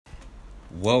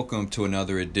Welcome to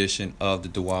another edition of the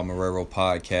Dewan Marrero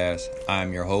podcast.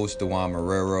 I'm your host, Dewan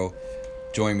Marrero.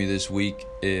 Joining me this week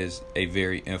is a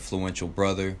very influential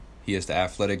brother. He is the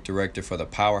athletic director for the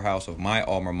powerhouse of my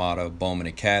alma mater, Bowman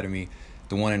Academy,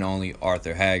 the one and only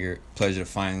Arthur Haggard. Pleasure to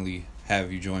finally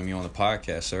have you join me on the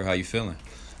podcast, sir. How you feeling?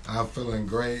 I'm feeling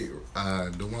great.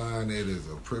 Dewan, it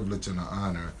is a privilege and an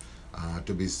honor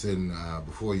to be sitting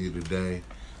before you today.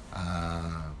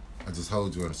 I just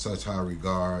hold you in such high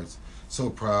regards. So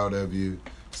proud of you,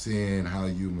 seeing how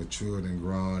you matured and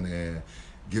grown and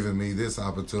giving me this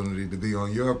opportunity to be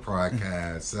on your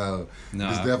podcast. So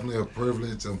It's definitely a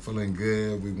privilege. I'm feeling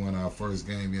good. We won our first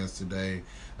game yesterday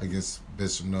against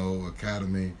Bishop Noel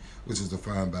Academy, which is a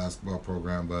fine basketball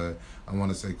program. But I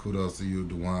want to say kudos to you,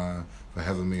 Dewan, for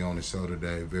having me on the show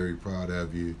today. Very proud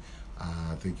of you.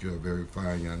 I think you're a very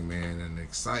fine young man and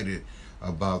excited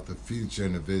about the future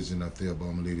and the vision of the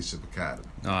Bowman Leadership Academy.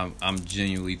 No, I'm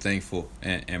genuinely thankful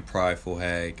and prideful,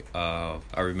 Hag. I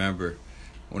remember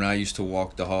when I used to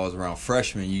walk the halls around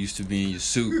freshmen, you used to be in your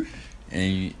suit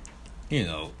and you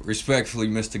know, respectfully,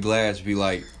 Mr. Glass be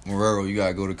like, Marrero, you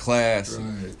gotta go to class.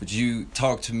 Right. But you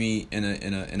talk to me in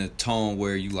a tone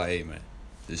where you like, hey man,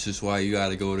 this is why you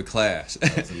gotta go to class.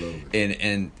 Absolutely.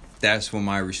 and that's when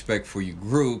my respect for you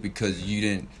grew, because you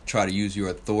didn't try to use your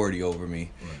authority over me.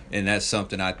 Right. And that's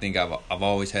something I think I've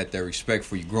always had that respect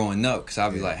for you growing up, because I'll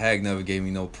be like, Hag never gave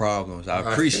me no problems. I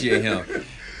appreciate him.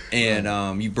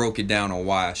 And you broke it down on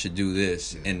why I should do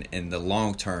this in the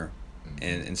long term.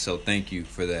 And so thank you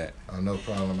for that. No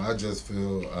problem. I just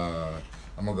feel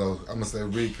I'm gonna say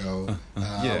Rico.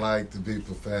 I like to be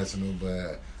professional,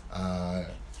 but I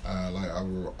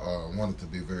want it to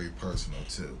be very personal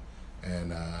too.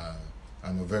 And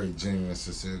I'm a very genuine,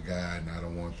 sincere guy, and I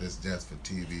don't want this just for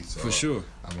TV. So for sure,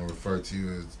 I'm gonna refer to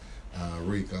you as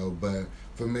Rico. But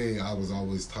for me, I was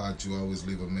always taught you always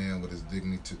leave a man with his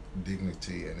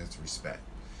dignity and his respect.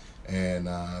 And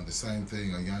the same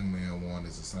thing a young man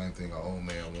wants is the same thing an old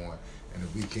man wants. And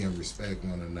if we can't respect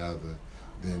one another,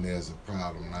 then there's a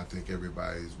problem. And I think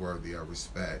everybody is worthy of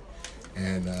respect.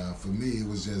 And for me, it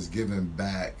was just giving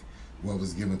back what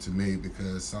was given to me,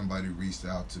 because somebody reached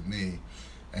out to me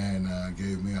and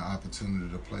gave me an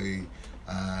opportunity to play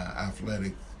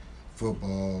athletic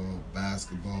football,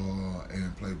 basketball,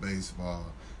 and play baseball.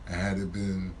 And had it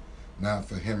been not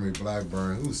for Henry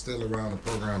Blackburn, who's still around the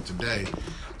program today,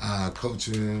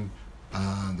 coaching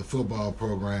the football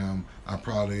program, I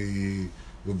probably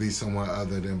would be somewhere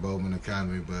other than Bowman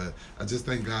Academy. But I just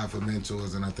thank God for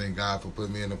mentors, and I thank God for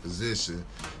putting me in a position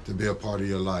to be a part of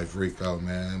your life, Rico,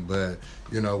 man. But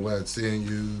you know what, seeing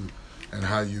you and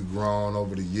how you've grown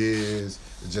over the years,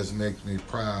 it just makes me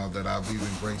proud that I've even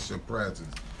graced your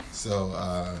presence. So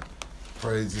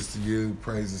praises to you,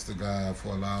 praises to God for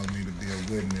allowing me to be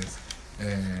a witness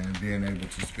and being able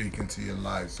to speak into your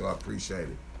life. So I appreciate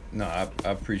it. No, I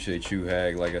appreciate you,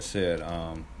 Hag. Like I said,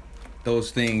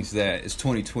 those things that it's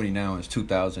 2020 now, it's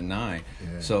 2009.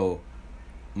 Yeah. So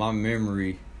my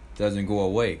memory doesn't go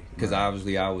away, because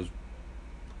obviously I was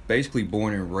basically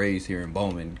born and raised here in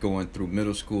Bowman, going through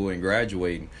middle school and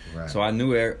graduating. Right. So I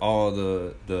knew all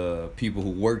the people who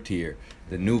worked here,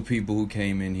 the new people who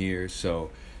came in here.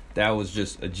 So that was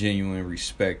just a genuine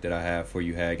respect that I have for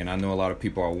you, Hag. And I know a lot of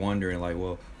people are wondering, like,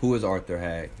 well, who is Arthur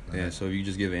Hag? And so if you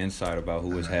just give an insight about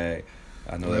who is Hag,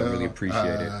 I know that really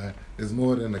appreciate it. It's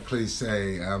more than a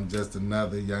cliche. I'm just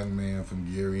another young man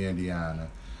from Gary, Indiana.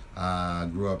 I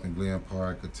grew up in Glen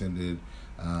Park, attended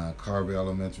Carver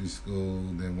Elementary School,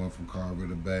 then went from Carver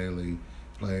to Bailey,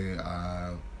 played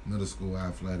middle school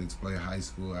athletics, played high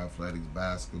school athletics,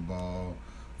 basketball,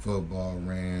 football,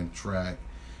 ran track,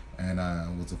 and I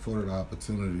was afforded the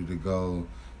opportunity to go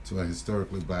to a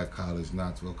historically black college,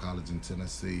 Knoxville College in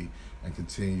Tennessee, and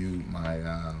continue my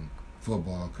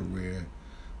football career.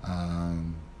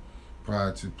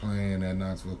 Prior to playing at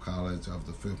Knoxville College, I was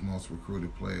the fifth most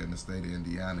recruited player in the state of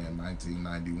Indiana in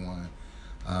 1991.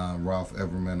 Ralph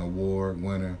Everman Award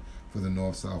winner for the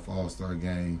North-South All-Star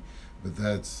Game. But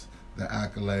that's the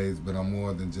accolades, but I'm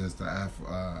more than just an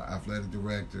athletic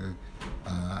director,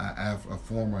 a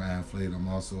former athlete. I'm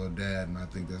also a dad, and I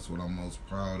think that's what I'm most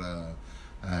proud of.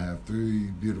 I have 3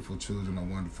 beautiful children, a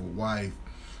wonderful wife.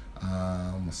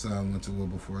 My son went to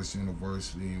Wilberforce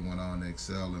University and went on to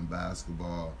excel in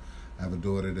basketball. I have a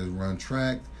daughter that runs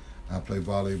track. I play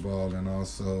volleyball and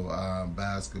also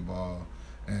basketball.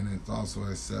 And it's also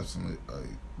exceptionally a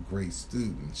great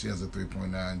student. She has a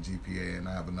 3.9 GPA, and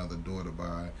I have another daughter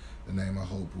by the name of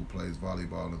Hope who plays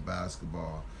volleyball and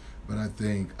basketball. But I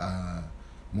think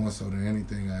more so than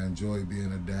anything, I enjoy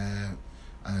being a dad.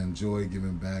 I enjoy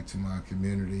giving back to my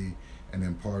community, and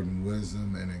imparting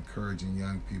wisdom and encouraging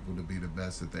young people to be the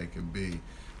best that they can be.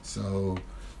 So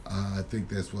I think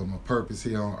that's what my purpose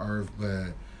here on earth,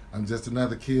 but I'm just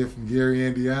another kid from Gary,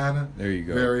 Indiana. There you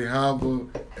go. Very humble,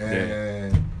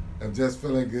 and I'm just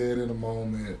feeling good in the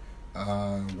moment,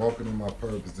 walking in my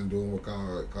purpose and doing what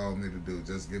God called me to do,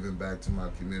 just giving back to my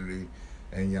community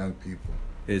and young people.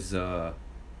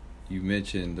 You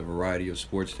mentioned the variety of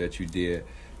sports that you did.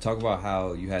 Talk about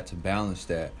how you had to balance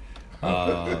that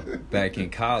back in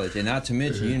college. And not to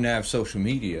mention, you didn't have social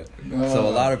media. No. So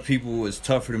a lot of people, it's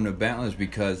tough for them to balance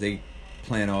because they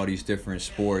playing all these different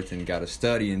sports and got to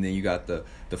study, and then you got the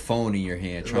phone in your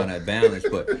hand trying to balance.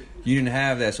 But you didn't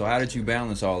have that. So how did you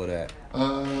balance all of that?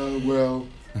 Well,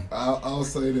 I'll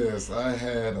say this. I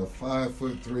had a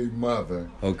 5'3" mother.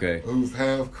 Okay. Who's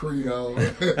half Creole,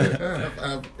 half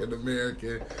African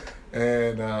American.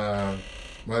 And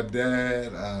my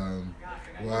dad,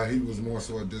 well, he was more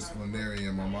so a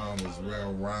disciplinarian. My mom was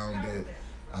well-rounded,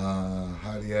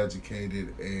 highly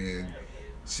educated, and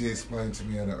she explained to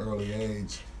me at an early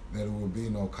age that it would be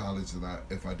no college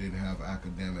if I didn't have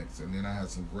academics. And then I had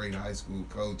some great high school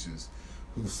coaches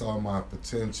who saw my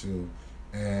potential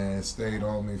and stayed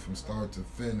on me from start to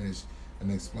finish and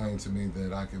explained to me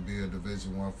that I could be a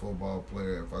Division I football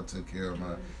player if I took care of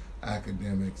my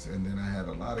academics. And then I had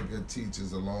a lot of good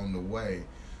teachers along the way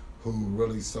who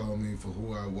really saw me for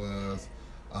who I was,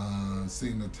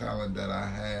 seen the talent that I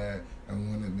had, and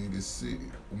wanted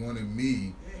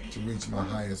me to reach my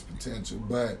highest potential.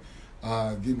 But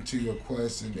getting to your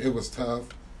question, it was tough.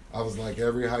 I was like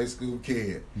every high school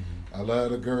kid. Mm-hmm. I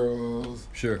loved the girls.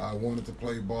 Sure. I wanted to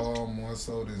play ball more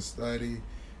so than study.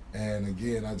 And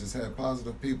again, I just had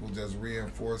positive people just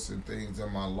reinforcing things in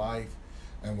my life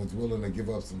and was willing to give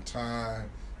up some time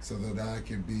so that I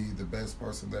could be the best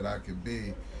person that I could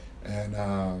be. And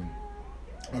I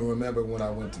remember when I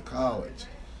went to college,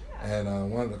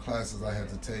 and one of the classes I had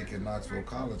to take at Knoxville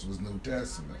College was New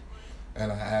Testament,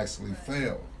 and I actually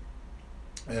failed.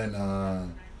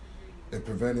 And it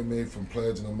prevented me from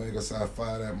pledging Omega Psi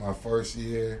Phi at my first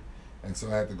year, and so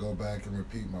I had to go back and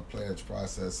repeat my pledge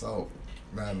process over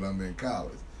now that I'm in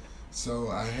college. So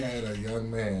I had a young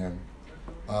man,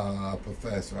 a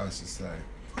professor I should say,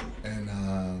 and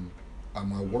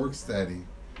my work study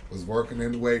was working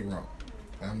in the weight room.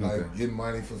 I'm like getting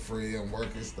money for free and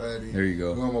working study. There you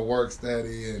go. Doing my work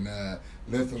study and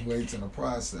lifting weights in the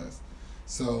process.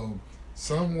 So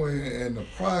somewhere in the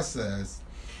process,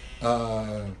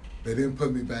 they didn't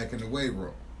put me back in the weight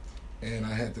room, and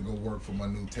I had to go work for my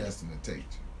New Testament teacher.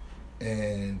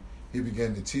 And he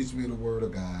began to teach me the Word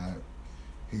of God.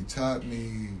 He taught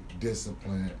me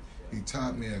discipline. He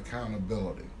taught me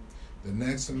accountability. The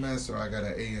next semester, I got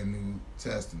an A in New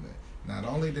Testament. Not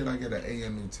only did I get an A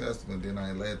in New Testament, then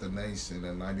I led the nation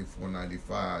in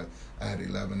 94-95. I had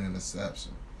 11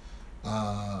 interceptions.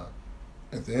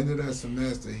 At the end of that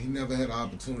semester, he never had an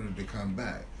opportunity to come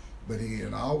back. But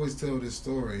and I always tell this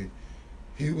story,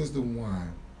 he was the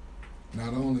one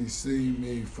not only seeing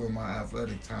me for my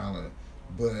athletic talent,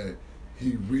 but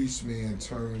he reached me in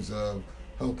terms of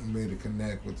helping me to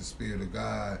connect with the Spirit of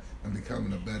God and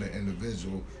becoming a better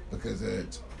individual, because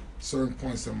at certain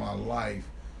points in my life,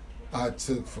 I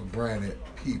took for granted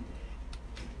people.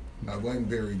 I wasn't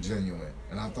very genuine.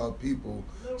 And I thought people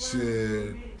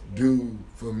should do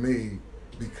for me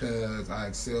because I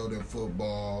excelled in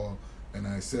football and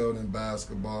I excelled in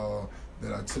basketball,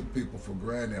 that I took people for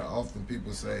granted. Often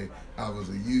people say I was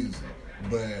a user,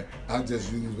 but I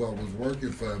just used what was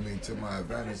working for me to my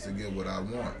advantage to get what I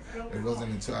want. It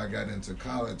wasn't until I got into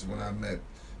college when I met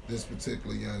this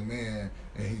particular young man,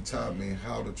 and he taught me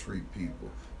how to treat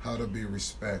people, how to be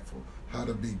respectful, how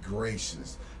to be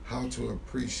gracious, how to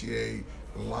appreciate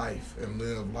life and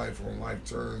live life on life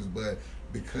terms. But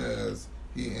because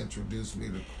he introduced me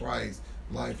to Christ,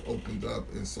 life opened up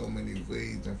in so many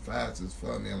ways and facets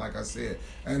for me. And like I said,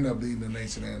 I ended up leading the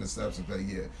nation in interceptions that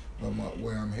year. But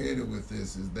where I'm headed with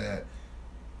this is that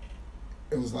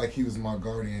it was like he was my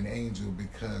guardian angel,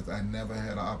 because I never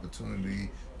had an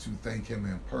opportunity to thank him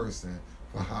in person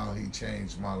for how he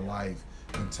changed my life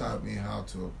and taught me how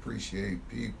to appreciate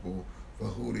people for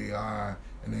who they are,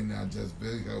 and they're not just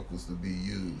vehicles to be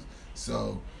used.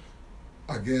 So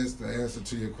I guess the answer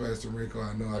to your question, Rico,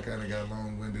 I know I kind of got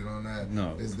long-winded on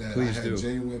that, is that I had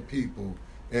genuine people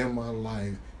in my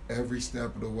life every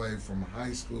step of the way from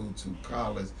high school to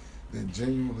college that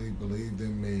genuinely believed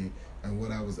in me and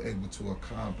what I was able to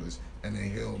accomplish, and they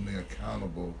held me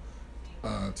accountable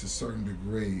to certain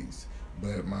degrees.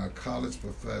 But my college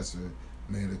professor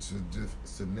made a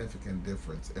significant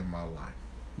difference in my life.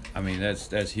 I mean,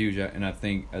 that's huge. And I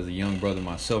think as a young brother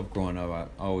myself growing up, I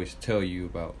always tell you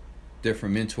about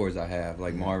different mentors I have.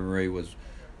 Like Marvin Ray was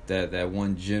that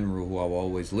one general who I will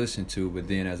always listen to. But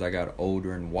then as I got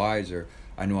older and wiser,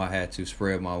 I knew I had to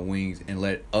spread my wings and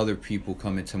let other people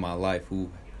come into my life who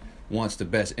wants the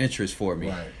best interest for me.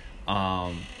 Right.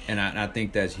 And I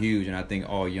think that's huge, and I think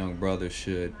all young brothers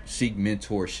should seek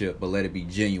mentorship, but let it be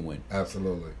genuine.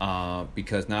 Absolutely.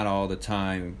 Because not all the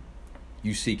time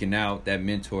you seeking out that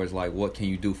mentor is like, what can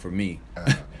you do for me?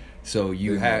 So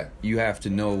you have to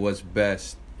know what's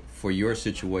best for your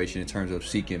situation in terms of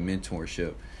seeking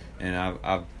mentorship. And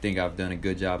I think I've done a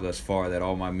good job thus far that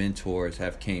all my mentors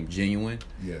have came genuine.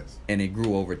 Yes. And it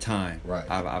grew over time. Right.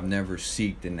 I've never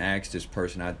seeked and asked this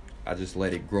person. I just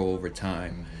let it grow over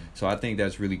time. Mm-hmm. So I think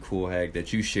that's really cool, Hag,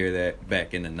 that you share that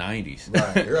back in the 90s.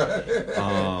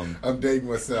 Right. I'm dating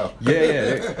myself.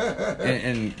 Yeah.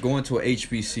 And going to a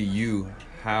HBCU,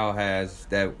 how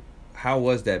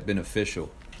was that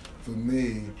beneficial? For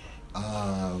me,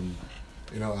 I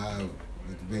was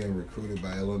being recruited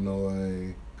by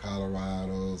Illinois,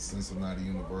 Colorado, Cincinnati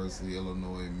University,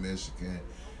 Illinois, Michigan.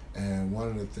 And one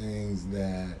of the things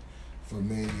that, for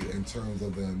me, in terms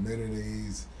of the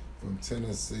amenities, from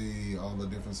Tennessee, all the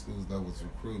different schools that was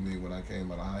recruiting me when I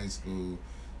came out of high school,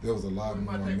 there was a lot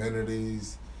more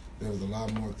amenities. There was a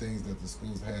lot more things that the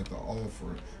schools had to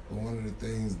offer. But one of the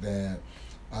things that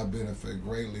I benefit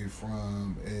greatly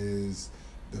from is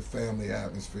the family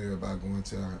atmosphere about going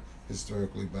to a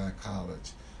historically black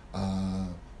college.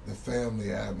 The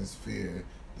family atmosphere,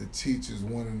 the teachers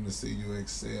wanting to see you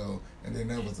excel, and then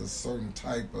there was a certain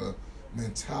type of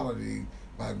mentality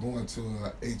by going to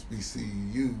a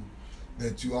HBCU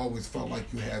that you always felt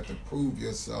like you had to prove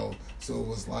yourself. So it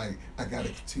was like, I got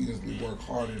to continuously work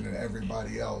harder than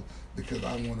everybody else because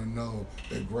I want to know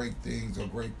that great things or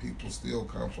great people still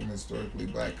come from historically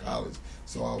black college.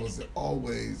 So it was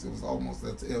almost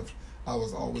as if I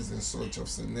was always in search of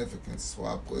significance. So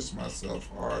I pushed myself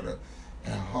harder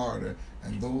and harder.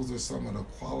 And those are some of the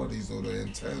qualities or the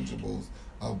intangibles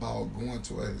about going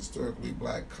to a historically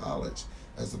black college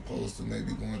as opposed to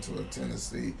maybe going to a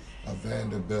Tennessee, a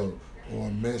Vanderbilt, or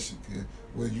a Michigan,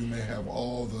 where you may have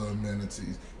all the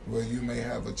amenities, where you may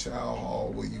have a child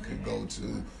hall where you could go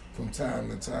to from time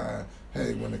to time.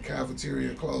 Hey, when the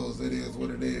cafeteria closed, it is what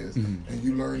it is. Mm-hmm. And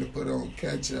you learn to put on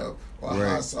ketchup or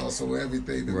hot sauce or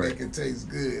everything to make it taste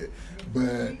good.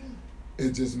 But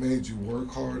it just made you work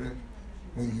harder.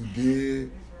 When you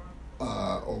did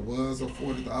or was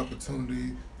afforded the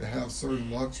opportunity to have certain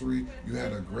luxury, you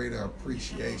had a greater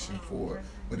appreciation for it.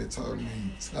 But it taught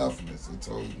me toughness. It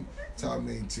taught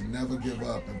me to never give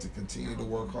up and to continue to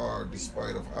work hard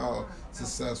despite of how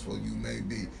successful you may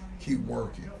be. Keep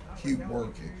working,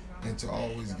 and to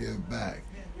always give back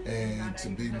and to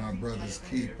be my brother's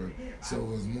keeper. So it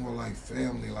was more like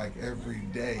family, like every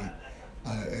day.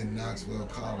 At Knoxville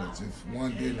College. If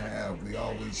one didn't have, we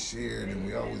always shared and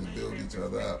we always built each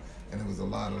other up, and it was a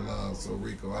lot of love. So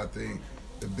Rico, I think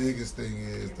the biggest thing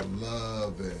is the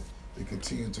love and to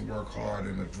continue to work hard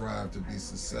and the drive to be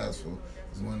successful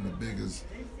is one of the biggest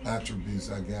attributes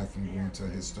I got from going to a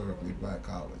historically black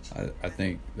college. I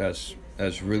think that's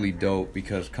really dope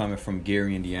because coming from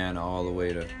Gary, Indiana, all the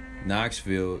way to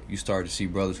Knoxville, you started to see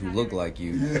brothers who look like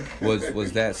you. Yeah.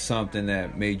 Was that something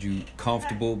that made you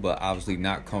comfortable, but obviously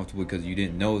not comfortable because you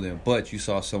didn't know them, but you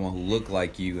saw someone who looked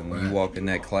like you, and when you walk in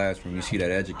that classroom, you see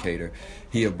that educator,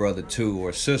 he a brother too or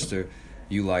a sister,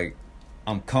 you like,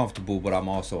 I'm comfortable, but I'm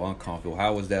also uncomfortable.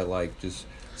 How was that like, just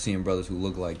seeing brothers who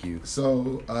look like you?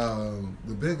 So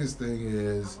the biggest thing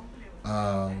is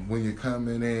when you're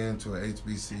coming in to a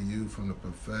HBCU, from the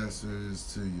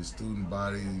professors to your student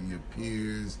body, your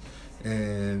peers,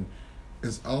 and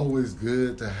it's always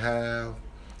good to have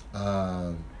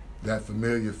that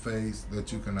familiar face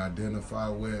that you can identify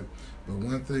with. But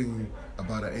one thing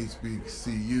about an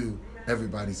HBCU,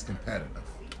 everybody's competitive.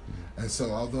 And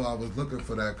so although I was looking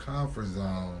for that comfort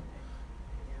zone,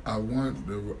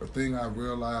 the thing I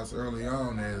realized early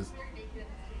on is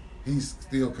he's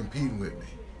still competing with me.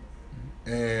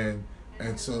 And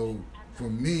so for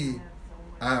me,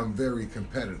 I am very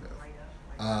competitive.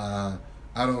 I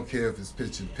don't care if it's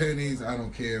pitching pennies. I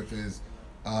don't care if it's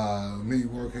me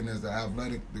working as the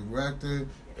athletic director,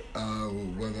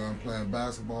 whether I'm playing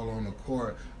basketball on the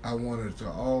court. I wanted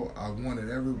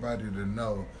everybody to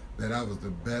know that I was the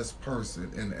best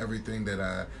person in everything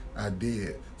that I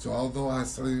did. So although I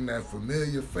seen that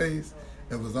familiar face,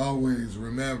 it was always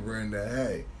remembering that,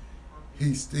 hey,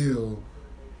 he still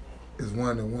is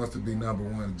one that wants to be number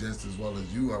one just as well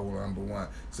as you are number one.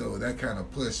 So that kind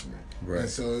of pushed me. Right. And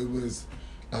so it was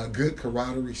a good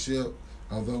camaraderie.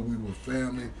 Although we were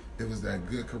family, it was that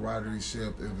good camaraderie.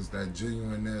 It was that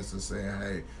genuineness of saying,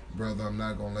 hey, brother, I'm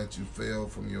not going to let you fail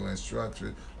from your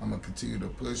instruction. I'm going to continue to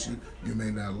push you. You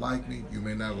may not like me. You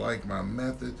may not like my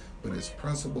method, but it's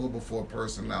principle before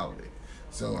personality.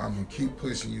 So I'm going to keep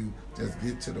pushing you. Just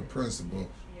get to the principle.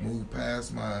 Move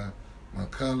past my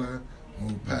color.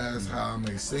 Move past how I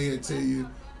may say it to you.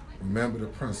 Remember the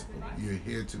principle. You're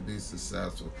here to be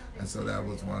successful. And so that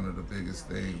was one of the biggest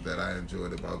things that I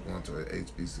enjoyed about going to an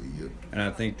HBCU. And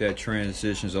I think that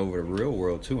transitions over to real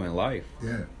world, too, in life.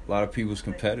 Yeah. A lot of people's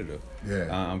competitive. Yeah.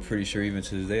 I'm pretty sure even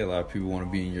to this day, a lot of people want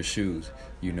to be in your shoes.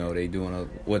 You know, they doing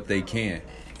what they can.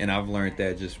 And I've learned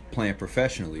that just playing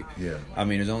professionally. Yeah. I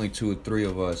mean, there's only 2 or 3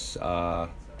 of us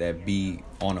that be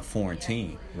on a foreign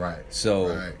team. Right.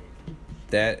 So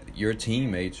that your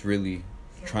teammates really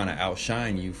trying to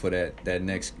outshine you for that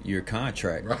next year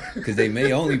contract, because they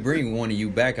may only bring one of you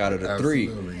back out of the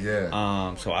Absolutely, 3.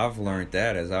 Yeah. So I've learned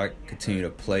that as I continue to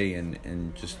play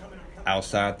and just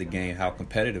outside the game how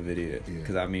competitive it is.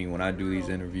 Because I mean, when I do these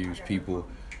interviews, people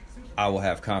I will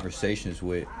have conversations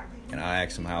with, and I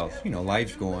ask them how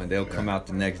life's going. They'll come out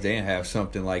the next day and have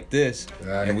something like this,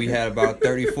 and we had about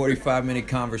 45 minute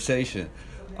conversation.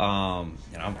 And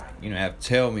I'm have to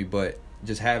tell me, but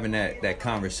just having that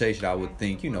conversation, I would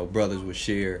think, brothers would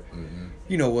share,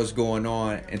 what's going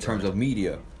on in terms of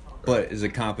media. But it's a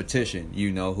competition,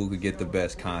 who could get the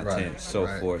best content,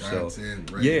 forth. Content,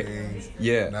 So, ratings,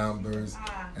 yeah, numbers.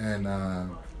 And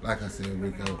like I said,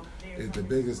 Rico, the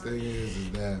biggest thing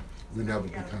is that we never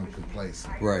become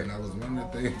complacent. Right. And that was one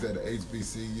of the things at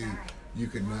HBCU, you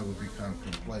could never become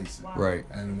complacent. Right.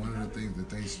 And one of the things that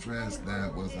they stressed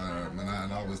that was, and I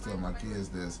always tell my kids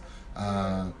this,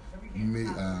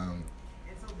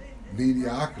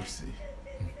 mediocrity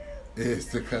is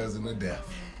the cousin of death.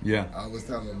 Yeah. I always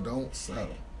tell them, don't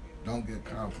settle. Don't get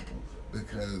comfortable,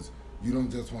 because you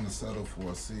don't just want to settle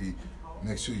for a C.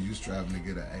 Make sure you're striving to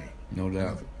get an A. No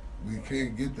doubt. We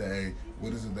can't get the A.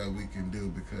 What is it that we can do?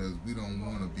 Because we don't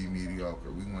want to be mediocre.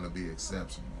 We want to be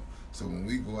exceptional. So when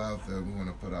we go out there, we want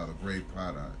to put out a great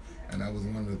product. And that was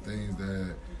one of the things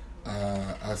that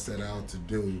I set out to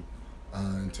do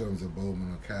in terms of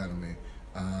Bowman Academy.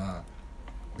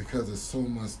 Because there's so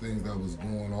much things that was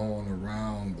going on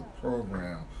around the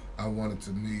program, I wanted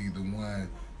to be the one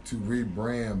to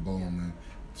rebrand Bowman,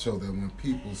 so that when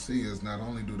people see us, not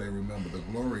only do they remember the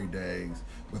glory days,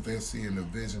 but they're seeing the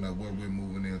vision of where we're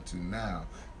moving into now.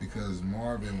 Because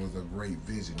Marvin was a great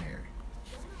visionary.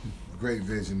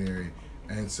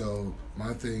 And so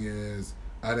my thing is,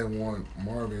 I didn't want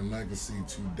Marvin's legacy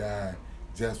to die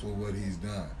just with what he's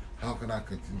done. How can I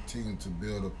continue to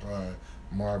build upon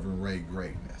Marvin Ray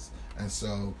greatness? And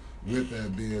so with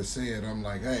that being said, I'm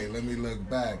like, hey, let me look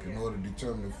back. In order to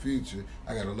determine the future,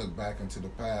 I got to look back into the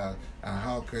past. And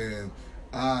how can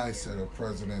I set a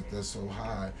precedent that's so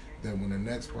high that when the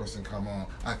next person come on,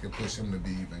 I can push him to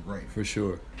be even greater? For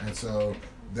sure. And so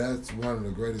that's one of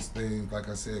the greatest things. Like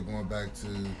I said, going back to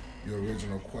your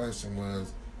original question,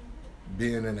 was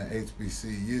being in the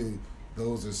HBCU,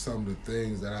 those are some of the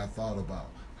things that I thought about.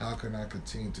 How can I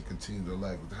continue the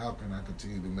legacy? How can I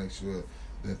continue to make sure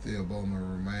that Theo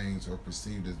Bowman remains or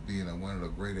perceived as being one of the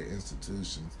greater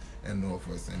institutions in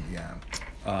Northwest Indiana?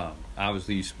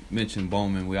 Obviously, you mentioned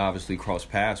Bowman. We obviously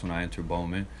crossed paths when I entered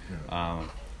Bowman. Yeah.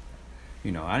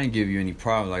 I didn't give you any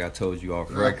problems, like I told you off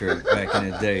record back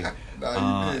in the day.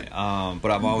 No, you did.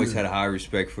 But I've always had a high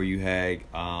respect for you, Hag.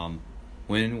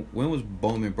 When was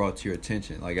Bowman brought to your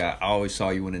attention? Like, I always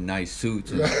saw you in a nice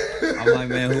suit. And I'm like,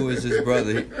 man, who is this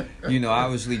brother?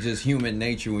 Obviously just human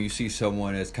nature. When you see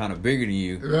someone that's kind of bigger than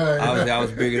you, I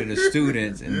was bigger than the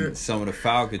students and some of the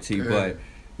faculty. But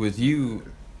with you,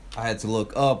 I had to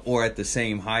look up or at the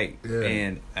same height.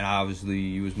 And obviously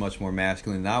you was much more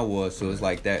masculine than I was. So it's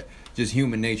like that, just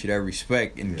human nature, that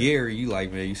respect. And Gary, you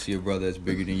like, man, you see a brother that's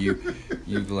bigger than you,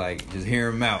 you like, just hear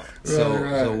him out.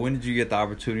 So when did you get the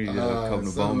opportunity to come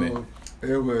to Bowman?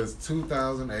 It was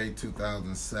 2008,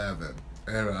 2007.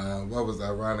 And what was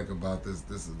ironic about this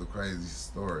is the crazy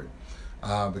story.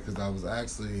 Because I was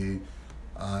actually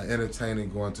entertaining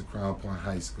going to Crown Point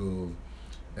High School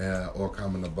or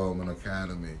coming to Bowman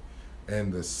Academy.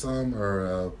 In the summer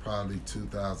of probably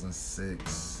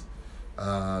 2006,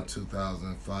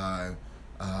 2005,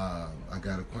 I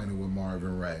got acquainted with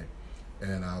Marvin Ray,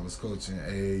 and I was coaching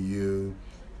AAU,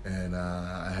 and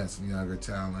I had some younger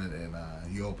talent, and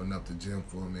he opened up the gym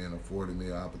for me and afforded me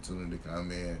an opportunity to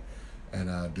come in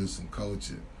and do some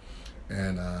coaching.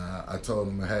 And I told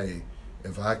him, hey,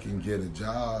 if I can get a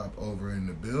job over in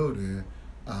the building,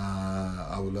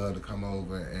 I would love to come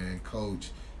over and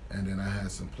coach And then I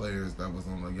had some players that was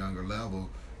on a younger level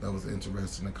that was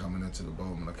interested in coming into the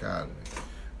Bowman Academy.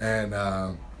 And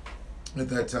at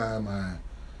that time,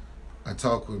 I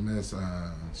talked with Miss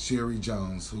Sherry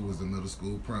Jones, who was the middle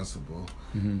school principal.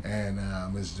 Mm-hmm.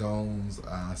 And Miss Jones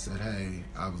said, hey,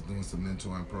 I was doing some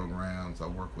mentoring programs. I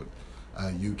worked with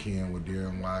UCAN with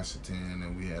Darren Washington,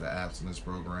 and we had an abstinence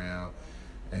program.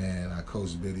 And I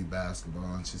coached Biddy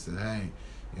basketball. And she said, hey,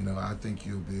 I think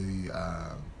you'll be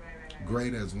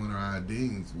great as one of our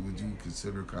deans. Would you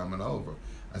consider coming over?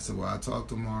 I said, well, I talked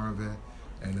to Marvin,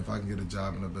 and if I can get a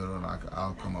job in the building,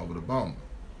 I'll come over to Bowman.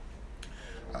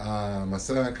 My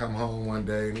son come home one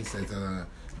day and he said,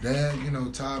 Dad,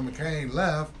 Todd McCain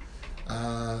left,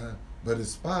 but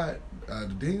his spot,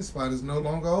 the dean's spot, is no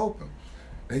longer open.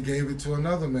 They gave it to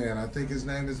another man. I think his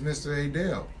name is Mr.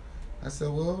 Adele. I said,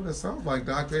 well, that sounds like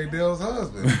Dr. Adele's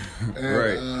husband. And,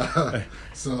 right.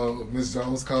 So Miss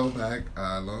Jones called back.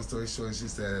 Long story short, she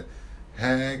said,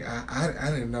 Hag,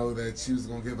 I didn't know that she was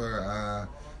going to give her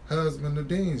husband the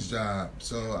dean's job,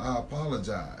 so I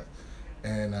apologize.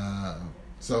 And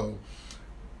so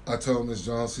I told Miss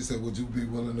Jones, she said, would you be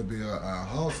willing to be a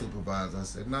hall supervisor? I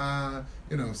said, nah,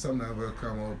 if something ever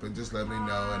come open, just let me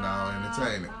know and I'll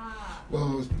entertain it.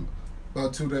 Well,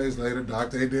 about 2 days later,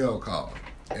 Dr. Adele called.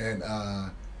 And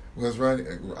what's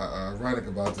ironic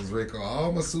about this, Rico,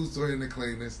 all my suits were in the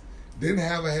cleaners, didn't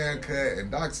have a haircut, and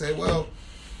Doc said, well,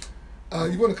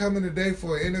 you want to come in today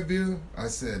for an interview? I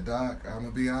said, Doc, I'm going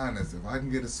to be honest. If I can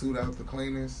get a suit out the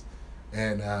cleaners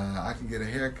and I can get a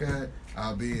haircut,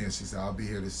 I'll be in. She said, I'll be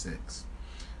here to 6.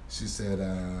 She said,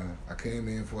 I came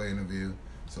in for an interview.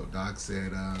 So Doc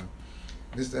said,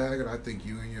 Mr. Haggard, I think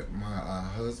you and my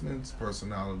husband's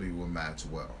personality will match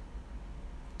well.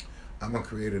 I'm going to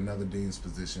create another dean's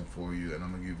position for you, and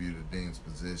I'm going to give you the dean's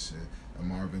position. And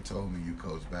Marvin told me you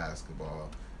coach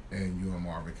basketball, and you and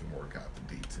Marvin can work out the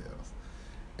details.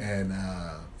 And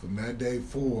from that day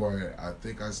forward, I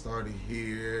think I started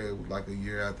here like a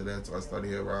year after that. So I started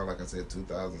here around, like I said,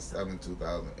 2007,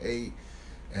 2008.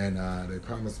 And they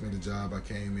promised me the job. I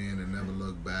came in and never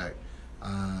looked back.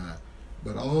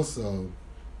 But also,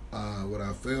 what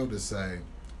I failed to say,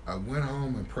 I went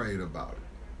home and prayed about it.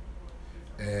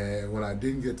 And when I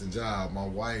didn't get the job, my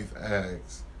wife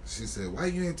asked, she said, why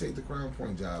you didn't take the Crown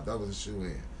Point job? That was a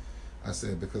shoe-in. I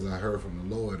said, because I heard from the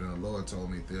Lord, and the Lord told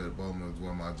me Theater Bowman was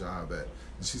where my job at.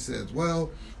 And she said,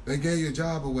 well, they gave your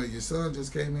job away. Your son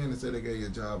just came in and said they gave your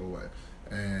job away.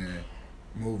 And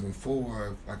moving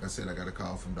forward, like I said, I got a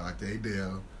call from Dr.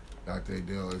 Adele. Dr.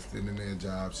 Adele extended me a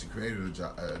job. She created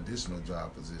an additional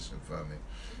job position for me.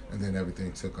 And then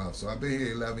everything took off. So I've been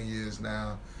here 11 years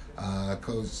now. I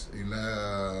coached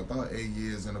about 8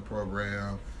 years in the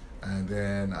program. And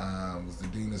then was the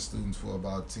dean of students for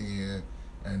about 10.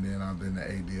 And then I've been the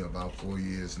AD about 4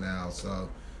 years now. So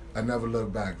I never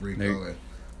look back, Rico.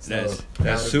 That's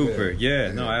super.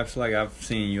 Yeah, no, absolutely. I've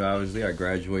seen you, obviously. I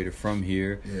graduated from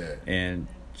here. Yeah. And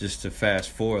just to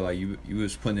fast forward, like you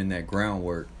was putting in that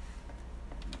groundwork.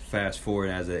 Fast forward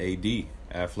as an AD,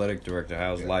 athletic director,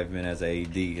 how's life been as an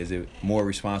AD? Is it more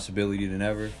responsibility than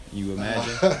ever, you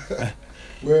imagine?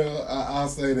 Well, I'll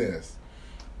say this.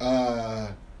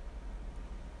 Prior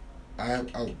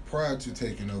to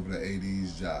taking over the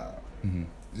AD's job, mm-hmm.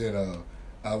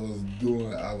 I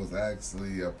was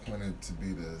actually appointed to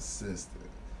be the assistant.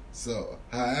 So,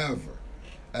 however,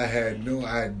 I had no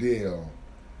idea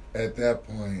at that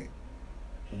point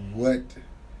what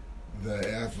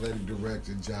the athletic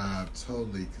director job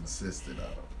totally consisted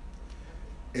of.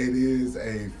 It is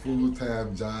a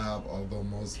full-time job, although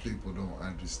most people don't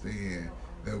understand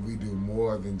that we do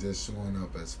more than just showing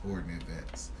up at sporting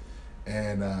events.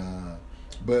 And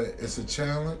but it's a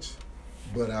challenge,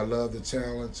 but I love the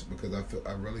challenge because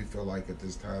I really feel like at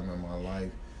this time in my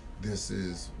life, this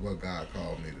is what God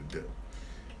called me to do.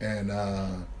 And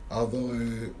although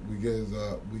we give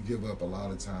up a lot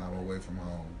of time away from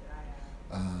home,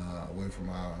 away from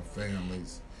our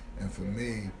families, and for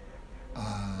me,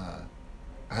 I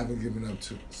haven't given up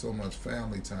so much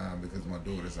family time because my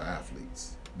daughters are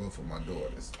athletes, both of my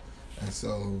daughters, and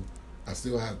so I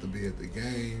still have to be at the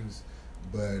games,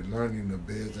 but learning the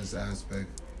business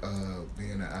aspect of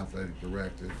being an athletic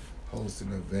director,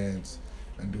 hosting events,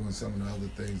 and doing some of the other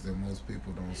things that most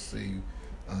people don't see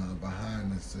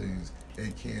behind the scenes,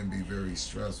 it can be very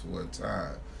stressful at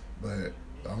times. But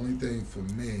the only thing for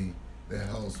me that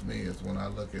helps me is when I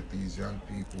look at these young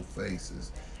people's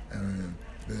faces and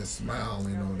they're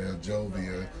smiling or they're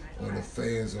jovial or the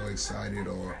fans are excited,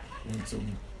 or when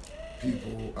some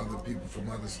other people from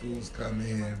other schools come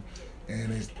in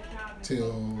and they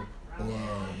tell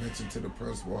or mention to the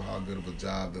principal how good of a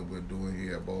job that we're doing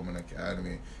here at Bowman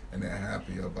Academy, and they're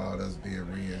happy about us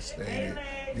being reinstated,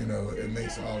 it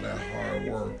makes all that hard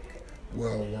work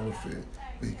well worth it.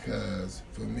 Because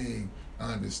for me,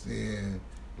 I understand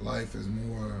life is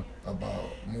more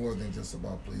than just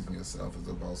about pleasing yourself. It's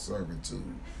about servitude.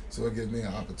 So it gives me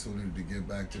an opportunity to give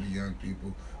back to the young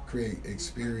people, create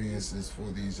experiences for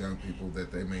these young people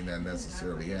that they may not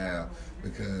necessarily have,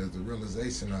 because the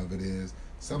realization of it is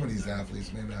some of these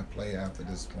athletes may not play after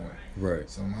this point. Right.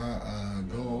 So my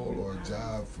goal or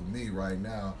job for me right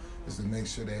now is to make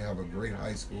sure they have a great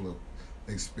high school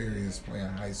experience playing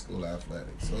high school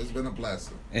athletics. So it's been a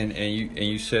blessing. And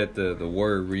you said the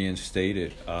word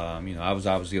reinstated. I was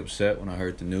obviously upset when I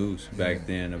heard the news back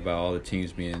then about all the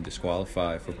teams being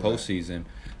disqualified for postseason.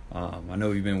 I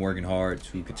know you've been working hard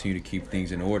to continue to keep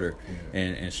things in order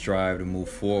and strive to move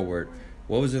forward.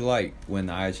 What was it like when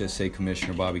the IHSA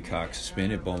Commissioner Bobby Cox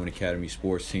suspended Bowman Academy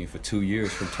sports team for 2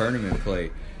 years from tournament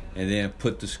play and then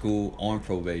put the school on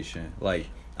probation? Like,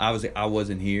 I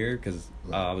wasn't here because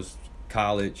I was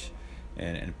college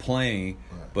and playing,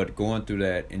 but going through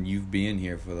that, and you've been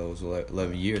here for those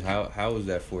 11 years, how was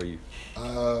that for you?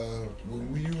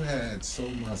 When you had so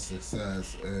much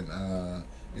success, and I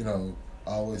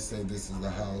always say this is the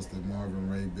house that Marvin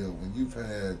Ray built. When you've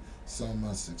had so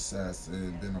much success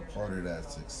and been a part of that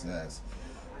success,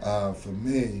 for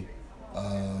me,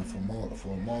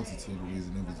 for a multitude of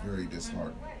reasons, it was very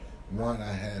disheartening. One,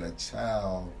 I had a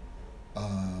child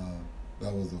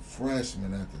that was a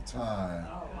freshman at the time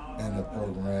in the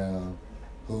program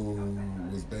who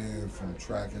was banned from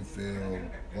track and field,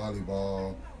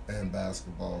 volleyball, and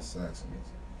basketball sections.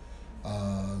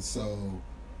 So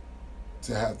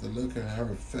to have to look at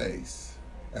her face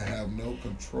and have no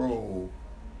control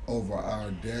over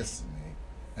our destiny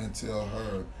and tell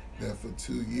her that for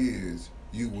 2 years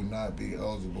you will not be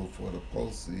eligible for the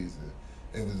postseason,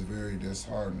 it was very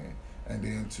disheartening. And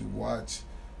then to watch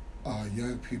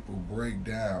young people break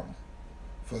down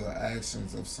for the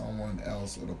actions of someone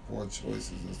else or the poor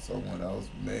choices that someone else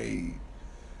made,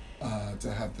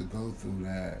 to have to go through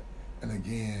that, and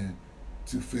again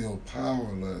to feel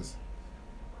powerless,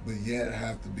 but yet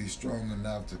have to be strong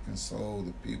enough to console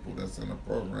the people that's in the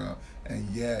program, and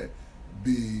yet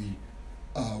be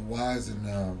wise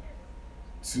enough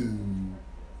to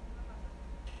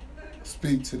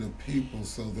speak to the people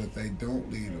so that they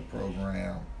don't leave the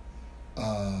program.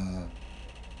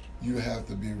 You have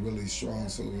to be really strong.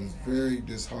 So it was very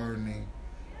disheartening.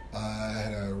 I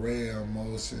had an array of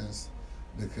emotions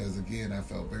because, again, I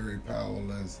felt very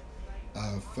powerless.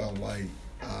 I felt like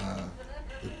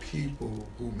the people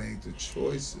who made the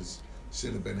choices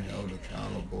should have been held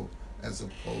accountable, as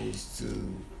opposed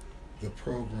to the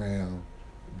program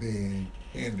being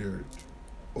hindered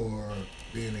or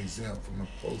being exempt from the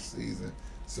postseason.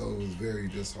 So it was very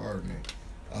disheartening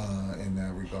in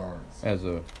that regard. As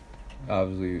a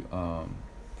obviously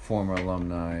former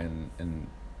alumni and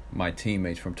my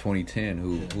teammates from 2010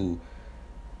 who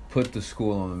put the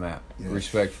school on the map. Yes.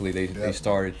 Respectfully, they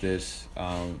started this.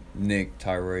 Nick,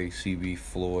 Tyree, CB,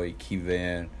 Floyd,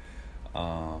 Kevan,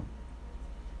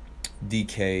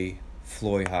 DK,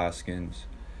 Floyd Hoskins,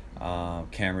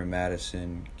 Cameron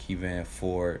Madison, Kevan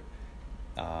Ford,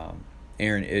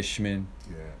 Aaron Ishman.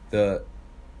 Yeah.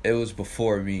 It was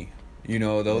before me.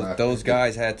 Those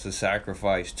guys had to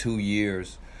sacrifice 2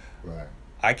 years. Right.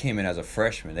 I came in as a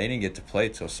freshman. They didn't get to play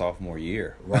till sophomore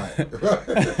year. Right.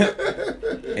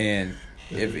 And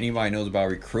if anybody knows about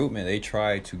recruitment, they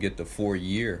try to get the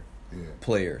 4-year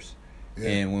players. Yeah.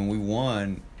 And when we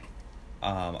won,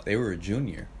 they were a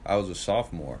junior. I was a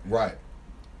sophomore. Right.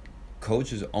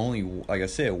 Coaches only, like I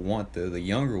said, want the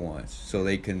younger ones so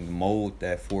they can mold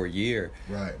that 4-year.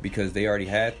 Right. Because they already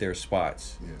had their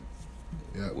spots. Yeah.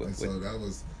 Yeah. And so that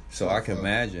was. So I can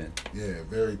imagine. Yeah,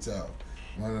 very tough.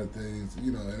 One of the things,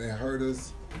 and it hurt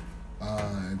us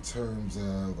in terms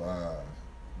of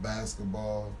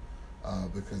basketball,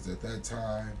 because at that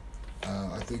time,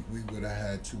 I think we would have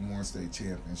had 2 more state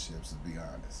championships, to be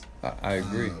honest. I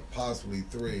agree. Possibly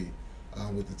 3,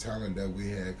 with the talent that we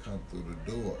had come through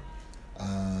the door.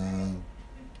 And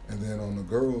then on the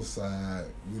girls' side,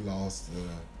 we lost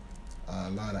a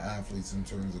lot of athletes in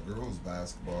terms of girls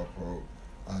basketball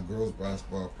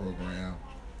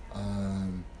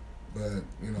program. But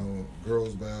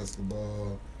girls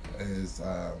basketball is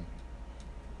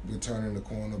we're turning the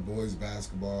corner. Boys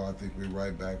basketball, I think we're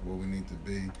right back where we need to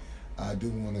be. I do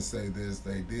want to say this: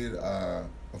 they did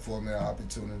afford me an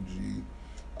opportunity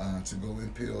to go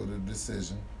appeal the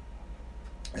decision,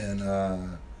 and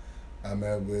I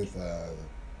met with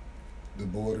the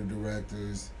board of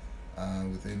directors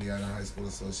with Indiana High School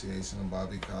Association, and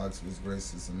Bobby Cox was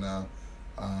gracious enough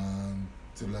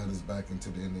to let us back into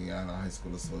the Indiana High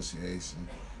School Association.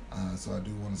 So I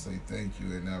do want to say thank you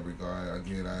in that regard.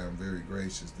 Again, I am very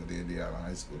gracious to the Indiana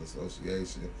High School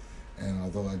Association. And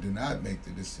although I did not make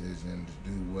the decision to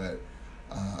do what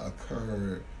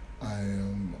occurred, I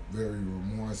am very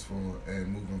remorseful, and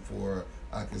moving forward,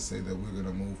 I can say that we're going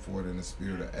to move forward in a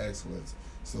spirit of excellence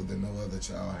so that no other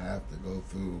child have to go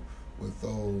through with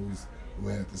those who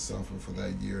had to suffer for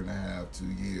that year and a half, 2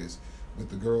 years.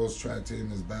 But the girls' track team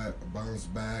has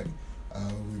bounced back.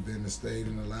 We've been to state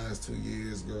in the last 2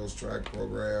 years, girls' track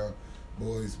program,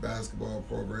 boys' basketball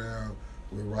program.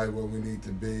 We're right where we need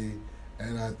to be.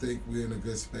 And I think we're in a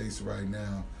good space right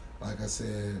now. Like I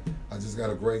said, I just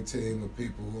got a great team of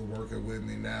people who are working with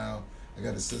me now. I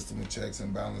got a system of checks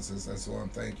and balances. That's what I'm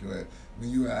thanking you at.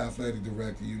 When you're an athletic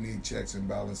director, you need checks and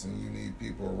balances, and you need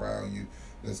people around you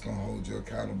that's going to hold you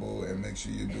accountable and make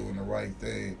sure you're doing the right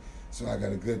thing. So I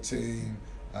got a good team.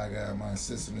 I got my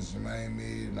assistant is Jermaine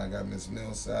Mead, and I got Miss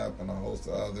Millsap and a host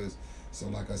of others. So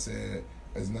like I said,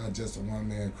 it's not just a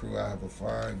one-man crew. I have a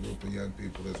fine group of young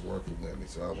people that's working with me,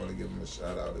 so I want to give them a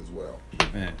shout-out as well.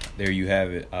 Man, there you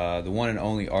have it. The one and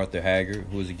only Arthur Haggard,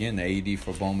 who is, again, the AD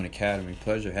for Bowman Academy.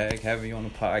 Pleasure, Hag, having you on the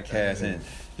podcast and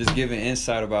just giving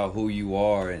insight about who you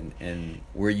are and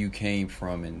where you came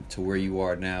from and to where you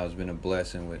are now has been a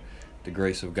blessing with the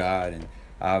grace of God, and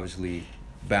obviously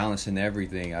balancing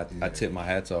everything. I tip my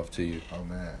hats off to you. Oh,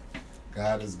 man.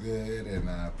 God is good, and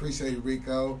I appreciate you,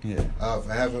 Rico,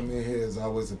 for having me here. It's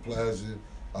always a pleasure,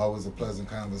 always a pleasant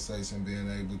conversation,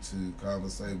 being able to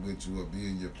conversate with you or be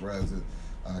in your presence.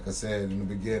 Like I said in the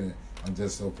beginning, I'm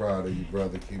just so proud of you,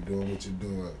 brother. Keep doing what you're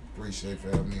doing. Appreciate for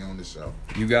having me on the show.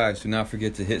 You guys, do not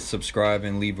forget to hit subscribe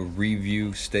and leave a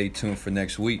review. Stay tuned for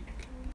next week.